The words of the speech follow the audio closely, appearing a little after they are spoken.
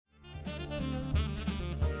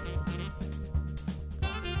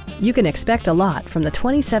You can expect a lot from the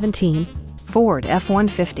 2017 Ford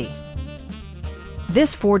F-150.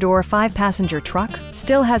 This four-door, five-passenger truck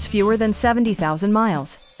still has fewer than 70,000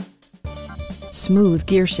 miles. Smooth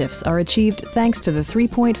gear shifts are achieved thanks to the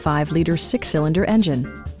 3.5-liter six-cylinder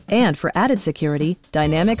engine. And for added security,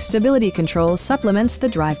 dynamic stability control supplements the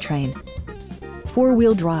drivetrain.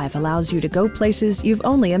 Four-wheel drive allows you to go places you've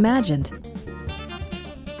only imagined.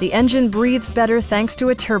 The engine breathes better thanks to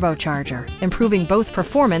a turbocharger, improving both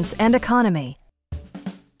performance and economy.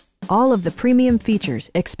 All of the premium features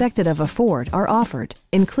expected of a Ford are offered,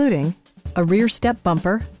 including a rear step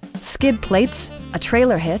bumper, skid plates, a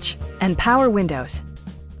trailer hitch, and power windows.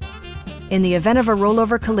 In the event of a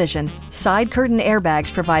rollover collision, side curtain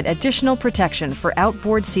airbags provide additional protection for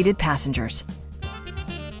outboard seated passengers.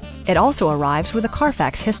 It also arrives with a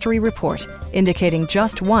Carfax history report, indicating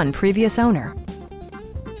just one previous owner.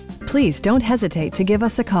 Please don't hesitate to give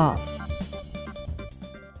us a call.